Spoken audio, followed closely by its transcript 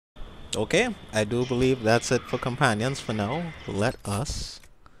Okay, I do believe that's it for companions for now. Let us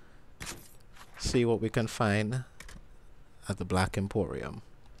see what we can find at the Black Emporium.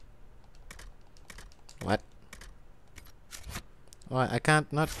 What? Oh, I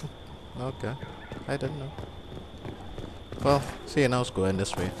can't not. Okay, I didn't know. Well, see, now it's going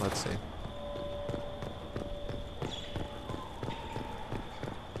this way. Let's see.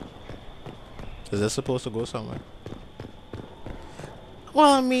 Is this supposed to go somewhere?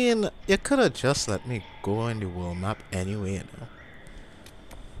 Well, I mean, you could have just let me go on the world map anyway, you know.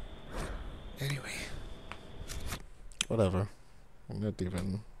 Anyway, whatever. I'm not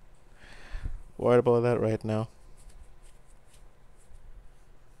even worried about that right now.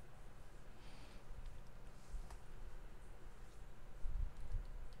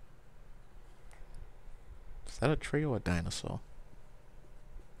 Is that a tree or a dinosaur?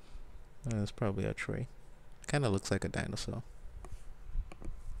 It's probably a tree. Kind of looks like a dinosaur.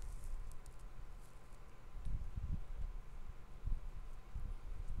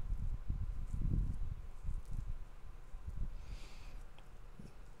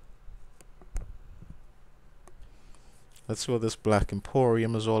 Let's see what this Black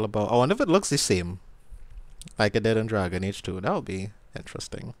Emporium is all about. I wonder if it looks the same, like it did in Dragon Age 2. That would be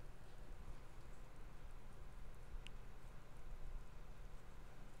interesting.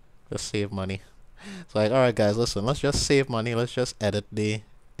 Just save money. It's like, alright guys, listen, let's just save money. Let's just edit the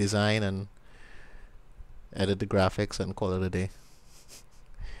design and edit the graphics and call it a day.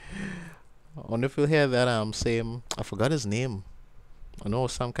 I wonder if you'll hear that same, I forgot his name. I know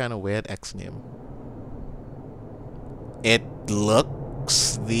some kind of weird X name. It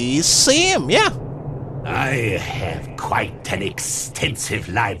looks the same, yeah. I have quite an extensive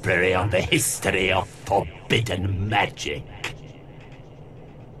library on the history of forbidden magic.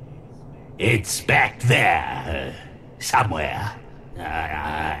 It's back there, somewhere.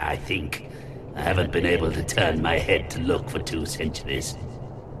 I think. I haven't been able to turn my head to look for 2 centuries.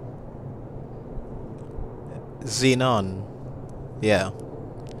 Xenon. Yeah.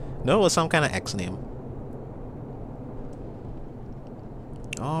 No, it was some kind of X name.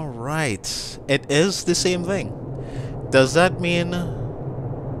 Alright. It is the same thing. Does that mean...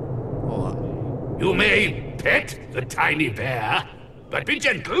 Hold on. You may pet the tiny bear, but be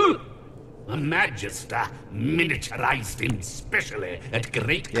gentle. A Magister miniaturized him specially at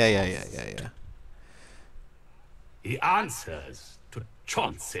great cost. Yeah. He answers to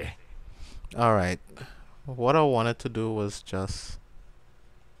Chauncey. Alright. What I wanted to do was just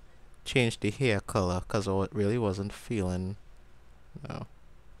change the hair color because I really wasn't feeling... No.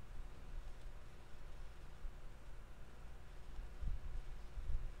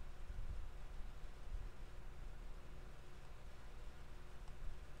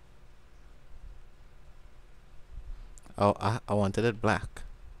 Oh, I wanted it black.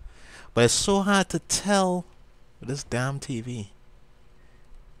 But it's so hard to tell with this damn TV.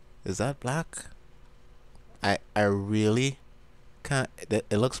 Is that black? I really can't.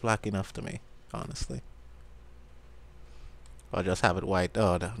 It looks black enough to me, honestly. I'll just have it white.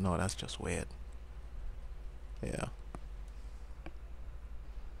 Oh, no, that's just weird. Yeah.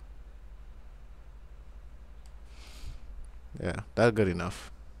 Yeah, that's good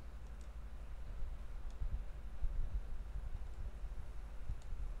enough.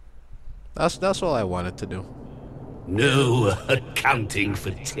 That's all I wanted to do. No accounting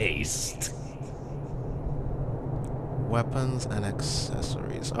for taste. Weapons and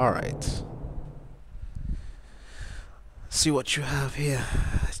accessories. Alright. See what you have here.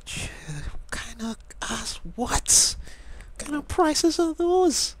 Kind of what kind of prices are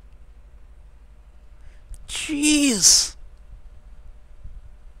those? Jeez.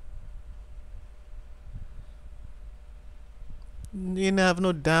 You didn't have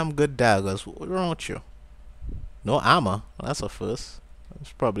no damn good daggers. What's wrong with you? No armor. Well, that's a first.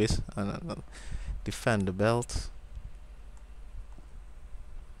 It's probably defend the belt.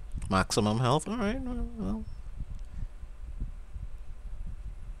 Maximum health. Alright, well.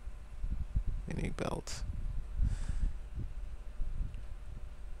 Unique belt.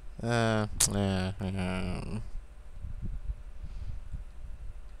 Do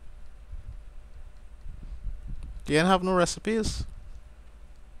you have no recipes?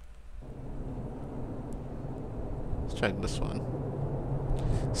 Let's check this one.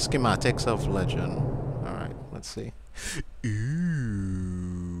 Schematics of Legend. Alright, let's see.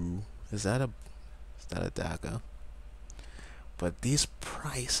 Ooh. Is that a dagger? But these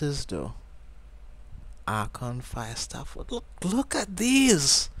prices though. Archon fire stuff. Look at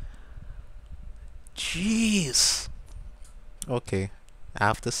these. Jeez. Okay. I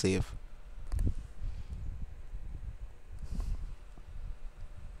have to save.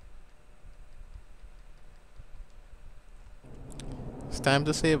 time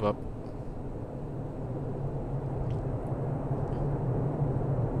to save up.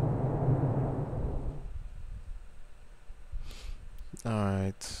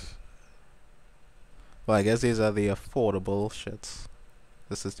 Alright. Well, I guess these are the affordable shits.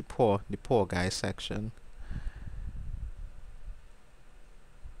 This is the poor guy section.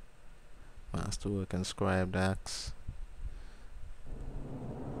 Masterwork and scribe axe.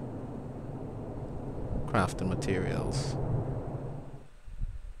 Crafting materials.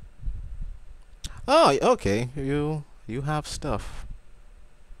 Oh, okay. You have stuff.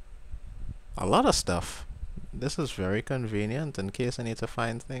 A lot of stuff. This is very convenient in case I need to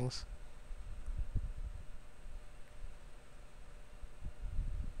find things.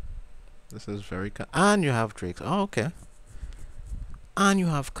 This is very and you have drakes. Oh, okay. And you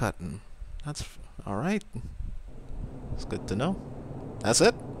have cotton. That's alright. It's good to know. That's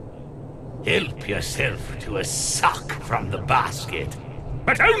it. Help yourself to a sock from the basket.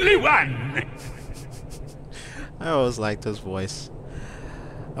 But only one! I always liked his voice.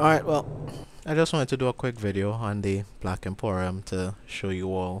 Alright, well, I just wanted to do a quick video on the Black Emporium to show you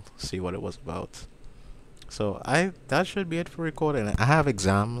all, see what it was about. So that should be it for recording. I have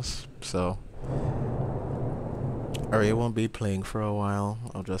exams, so I really won't be playing for a while.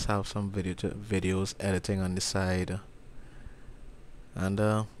 I'll just have some videos editing on the side. And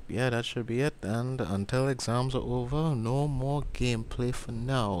yeah, that should be it. And until exams are over, no more gameplay for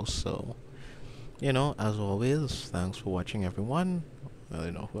now. So, you know, as always, thanks for watching, everyone. Well,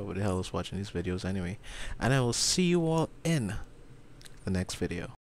 you know, whoever the hell is watching these videos anyway. And I will see you all in the next video.